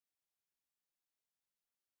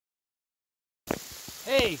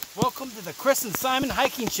Hey, welcome to the Chris and Simon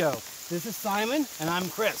Hiking Show. This is Simon and I'm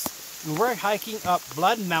Chris, and we're hiking up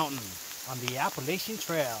Blood Mountain on the Appalachian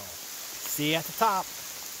Trail. See you at the top.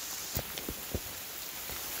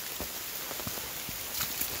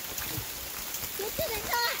 Get to the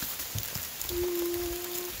top.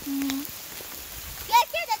 Get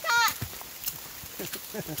to the top. It's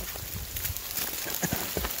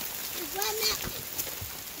Blood Mountain.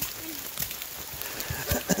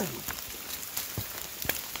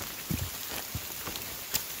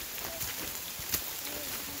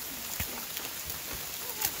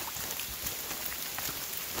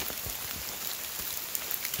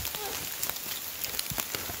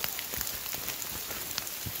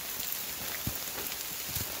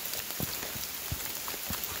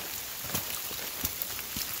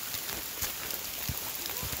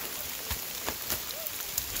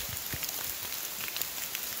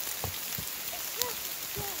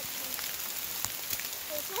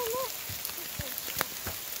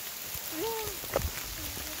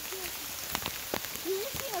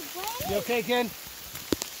 You okay, Ken?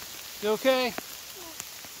 You okay?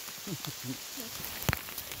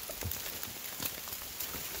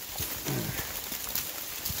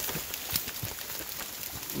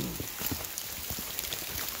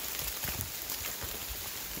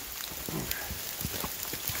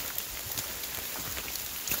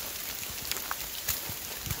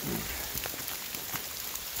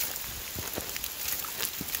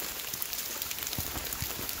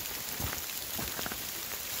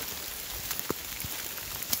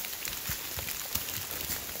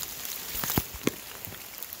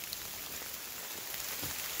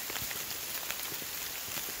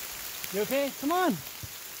 You okay? Come on.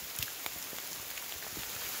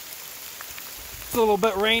 It's a little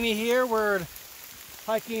bit rainy here. We're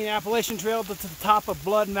hiking Appalachian Trail to the top of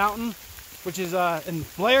Blood Mountain, which is in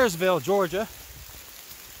Blairsville, Georgia.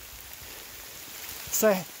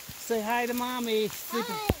 Say hi to Mommy. Hi,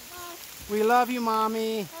 Mom. We love you,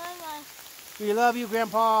 Mommy. Hi, Mom. We love you,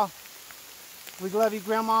 Grandpa. We love you,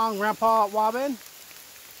 Grandma and Grandpa Wauben.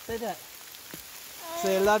 Say that.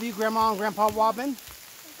 Say I love you, Grandma and Grandpa Wauben.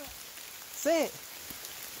 Say it.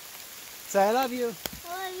 Say I love you. I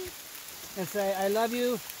love you. And say I love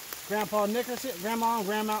you, Grandpa Nickerson, Grandma and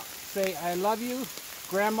Grandma. Say I love you,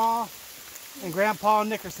 Grandma and Grandpa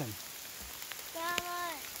Nickerson.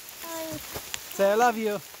 Grandma. I Say I love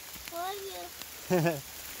you. love you.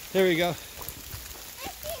 Here we go.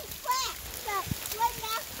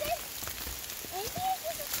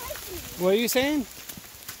 What are you saying?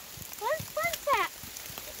 Fun fact.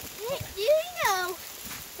 Do you know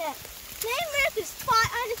that Landmark is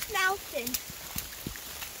fought on this mountain?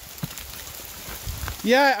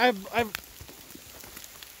 Yeah,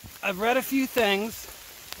 I've read a few things.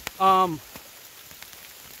 I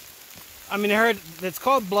heard it's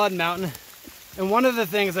called Blood Mountain, and one of the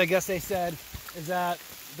things I guess they said is that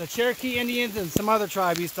the Cherokee Indians and some other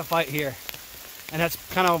tribe used to fight here, and that's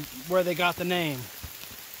kind of where they got the name.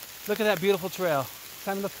 Look at that beautiful trail.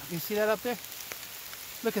 Simon, look, you see that up there?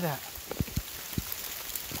 Look at that.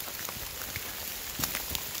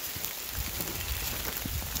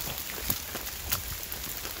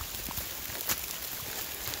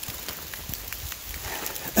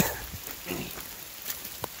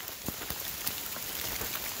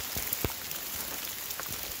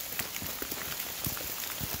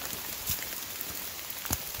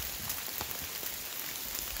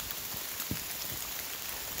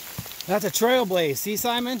 That's a trailblaze. See,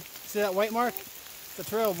 Simon? See that white mark? It's a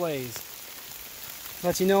trailblaze.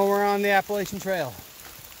 Lets you know we're on the Appalachian Trail.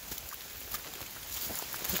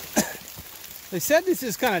 They said this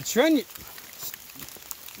is kind of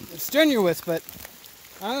strenuous, but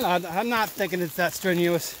I don't know. I'm not thinking it's that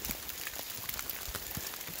strenuous.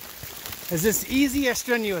 Is this easy or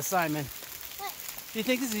strenuous, Simon? What? Do you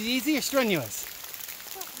think this is easy or strenuous?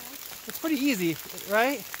 I don't know. It's pretty easy,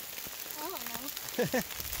 right? I don't know.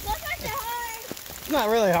 That's not so hard. It's not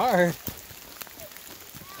really hard.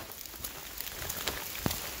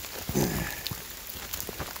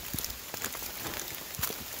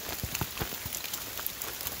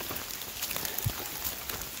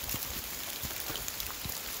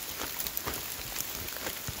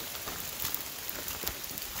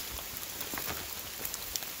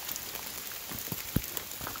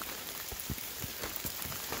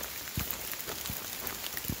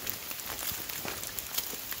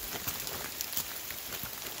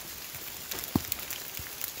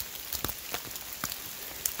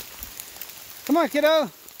 Come on, kiddo.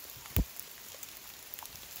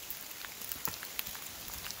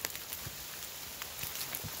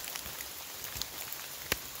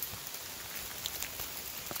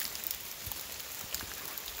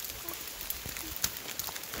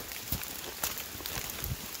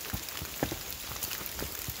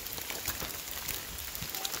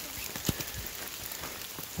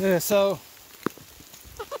 Yeah, so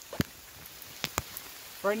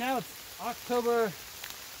right now it's October,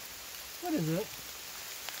 what is it?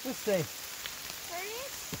 Let's see.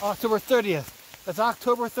 30th? October 30th. That's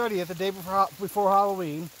October 30th, the day before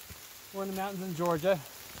Halloween. We're in the mountains in Georgia.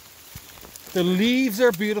 The leaves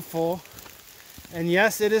are beautiful. And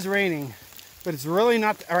yes, it is raining. But it's really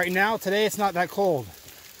not, right now, today it's not that cold.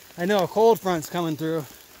 I know a cold front's coming through.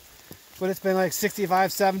 But it's been like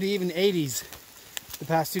 65, 70, even 80s the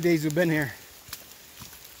past 2 days we've been here.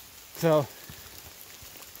 So,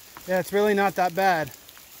 yeah, it's really not that bad.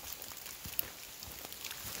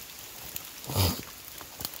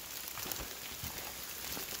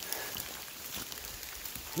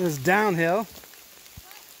 There's downhill.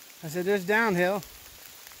 I said, there's downhill.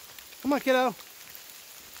 Come on, kiddo.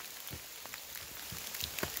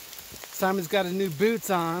 Simon's got his new boots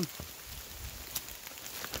on.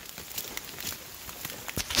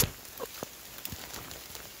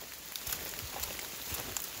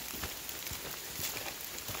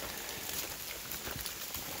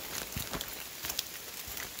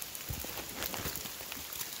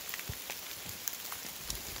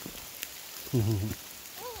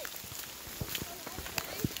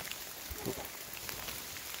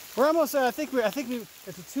 We're almost there. I think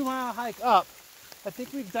it's a 2-mile hike up. I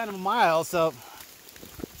think we've done a mile, so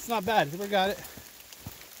it's not bad. We got it.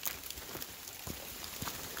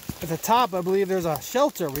 At the top, I believe there's a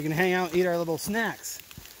shelter. We can hang out and eat our little snacks.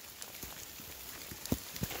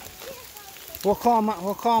 We'll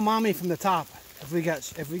call mommy from the top if we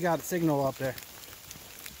got a signal up there.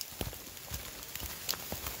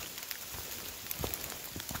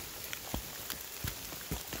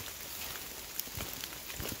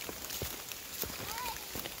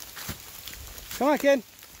 Come on, kid.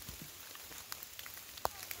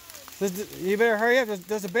 You better hurry up.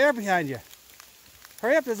 There's a bear behind you.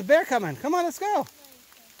 Hurry up, there's a bear coming. Come on, let's go.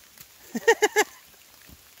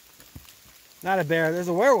 Not a bear, there's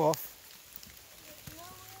a werewolf.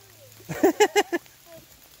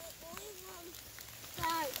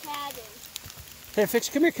 Hey,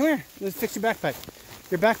 Fitch, come here. Let's fix your backpack.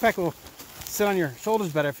 Your backpack will sit on your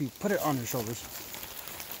shoulders better if you put it on your shoulders.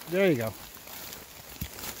 There you go.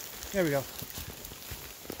 There we go.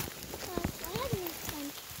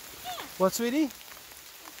 What, sweetie?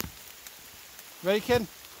 Ready, kid?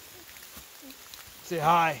 Say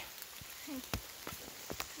hi.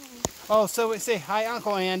 Oh, so say hi,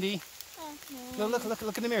 Uncle Andy. No, look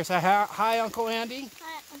in the mirror. Say hi, Uncle Andy.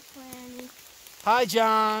 Hi, Uncle Andy. Hi,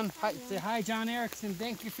 John. Hi, say hi, John Erickson.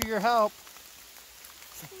 Thank you for your help.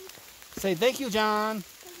 Say thank you, John.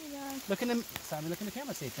 Thank you, John. Simon, look in the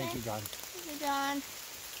camera. Say thank you, John. Thank you, John.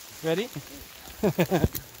 Ready?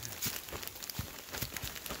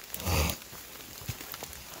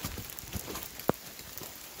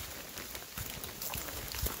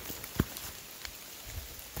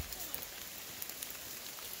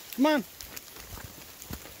 Come on.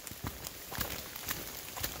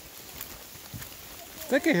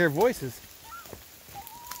 I think I hear voices.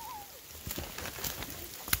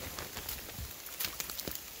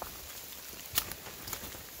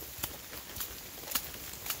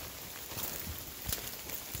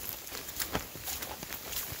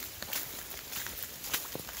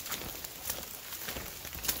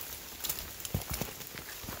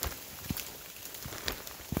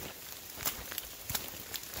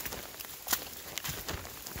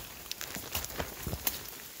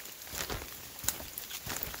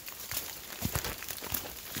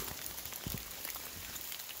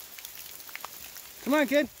 Come on,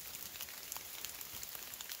 kid.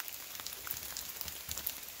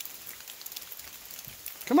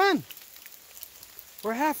 Come on.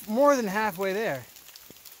 We're more than halfway there.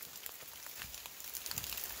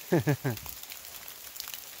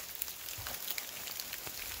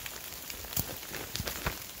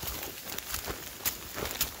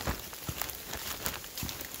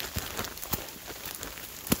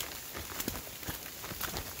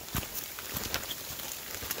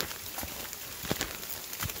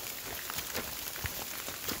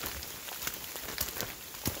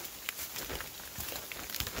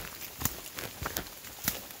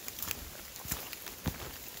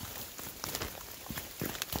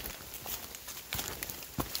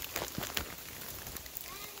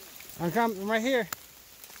 I'm coming right here.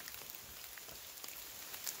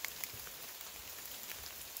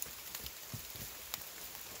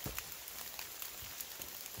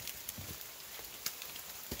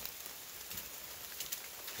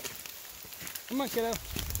 Come on, kiddo.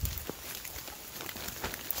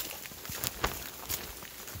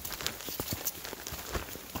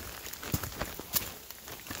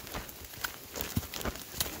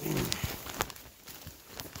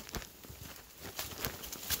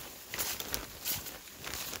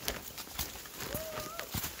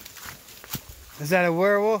 Is that a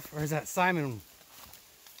werewolf or is that Simon?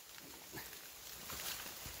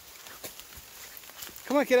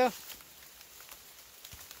 Come on, kiddo.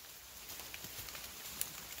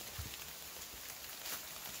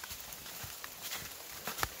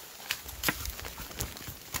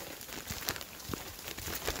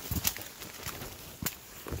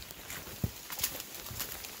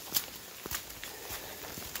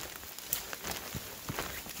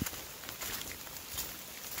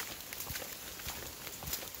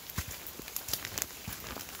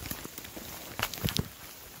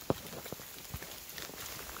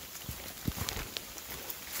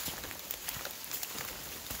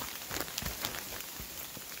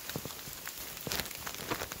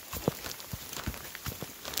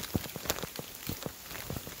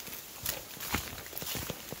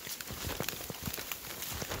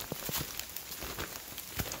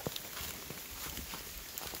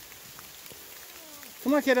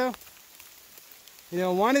 Come on, kiddo. You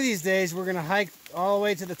know, one of these days we're gonna hike all the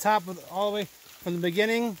way to the top of all the way from the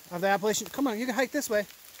beginning of the Appalachian. Come on, you can hike this way.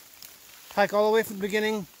 Hike all the way from the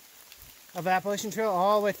beginning of the Appalachian Trail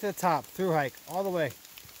all the way to the top, through hike, all the way.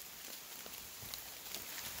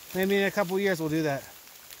 Maybe in a couple of years we'll do that.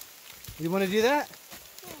 You want to do that?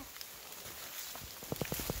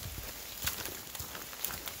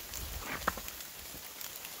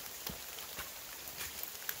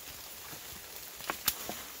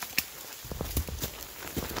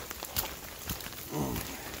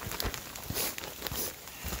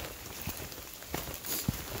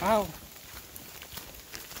 Ow.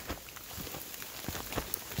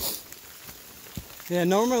 Yeah,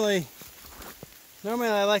 normally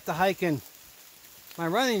I like to hike in my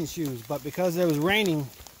running shoes, but because it was raining,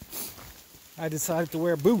 I decided to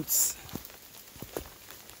wear boots.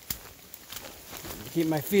 Keep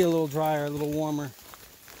my feet a little drier, a little warmer.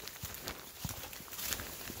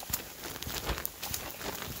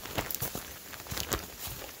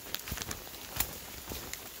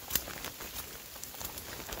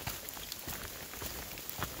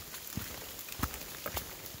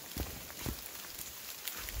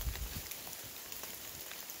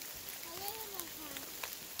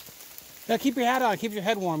 Now keep your hat on, keep your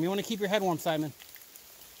head warm. You want to keep your head warm, Simon.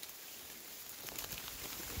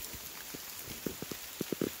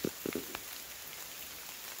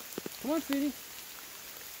 Come on, sweetie.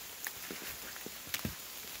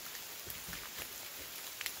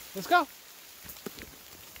 Let's go.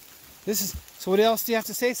 So what else do you have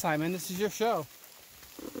to say, Simon? This is your show.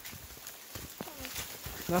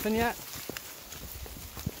 Nothing yet?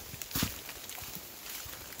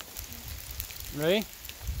 Ready?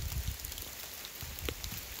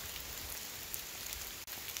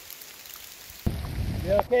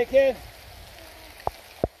 You okay, kid?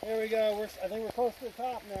 Here we go. I think we're close to the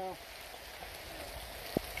top now.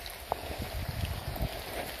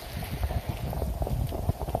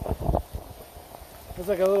 There's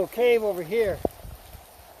like a little cave over here.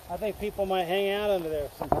 I think people might hang out under there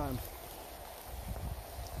sometimes.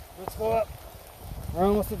 Let's go up. We're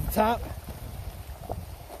almost at the top.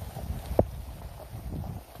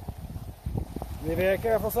 Be very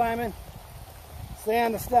careful, Simon. Stay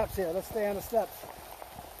on the steps here. Let's stay on the steps.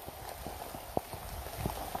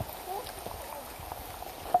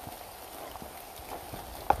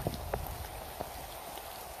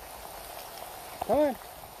 Come on.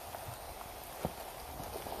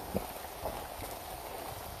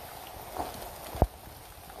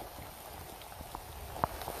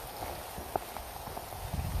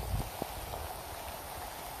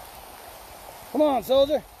 Come on,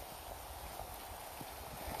 soldier.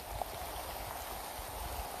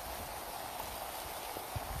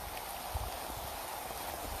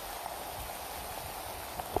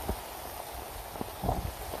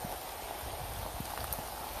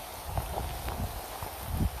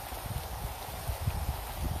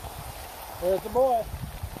 There's the boy.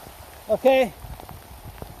 Okay.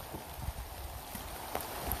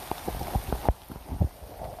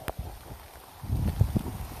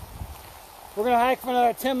 We're gonna hike for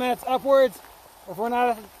another 10 minutes upwards. If we're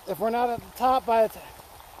not at the top by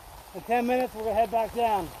the 10 minutes, we're gonna head back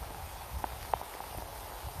down.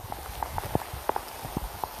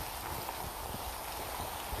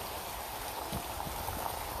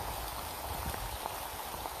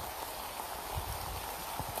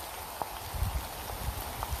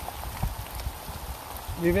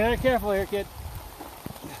 Be very careful here, kid.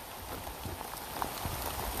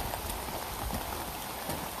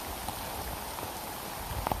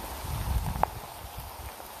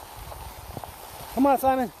 Come on,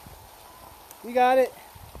 Simon. You got it.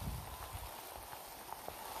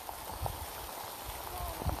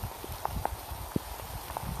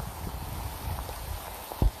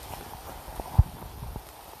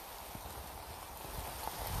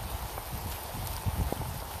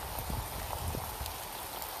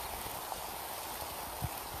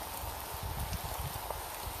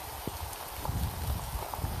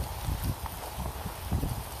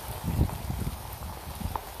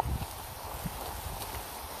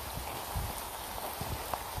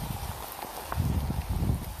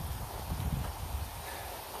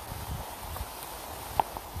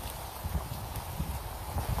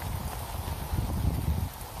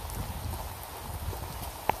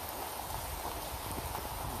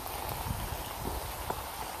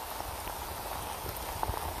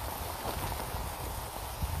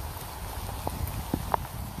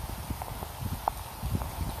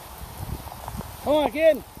 Come on,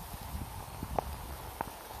 kid.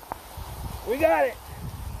 We got it.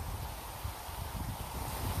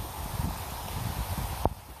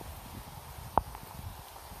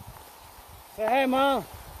 Say hey, Mom.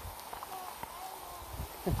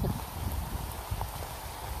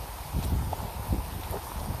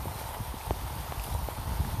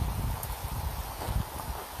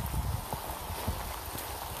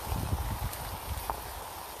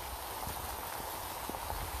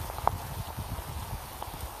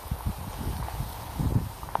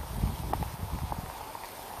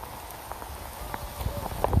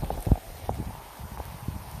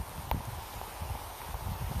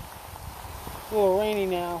 It's a little rainy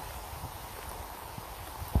now.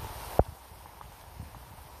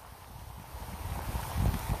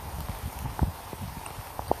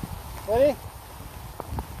 Ready?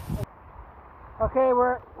 Okay,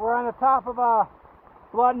 we're on the top of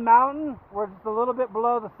Blood Mountain. We're just a little bit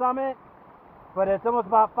below the summit, but it's almost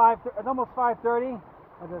about 5:30.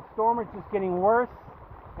 The storm is just getting worse,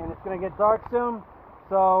 and it's gonna get dark soon.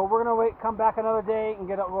 So we're gonna come back another day and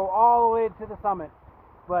go all the way to the summit.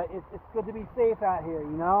 But it's good to be safe out here,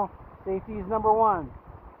 you know. Safety is number one.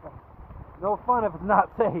 No fun if it's not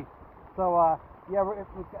safe. So yeah,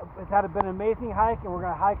 it's been an amazing hike, and we're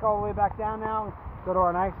gonna hike all the way back down now. Go to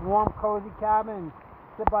our nice, warm, cozy cabin and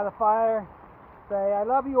sit by the fire. Say, I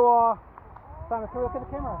love you all. Simon, look at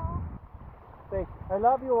the camera. Say, I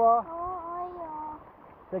love you all. Oh,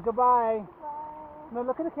 Say goodbye. goodbye. No,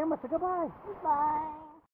 look at the camera. Say goodbye. Goodbye.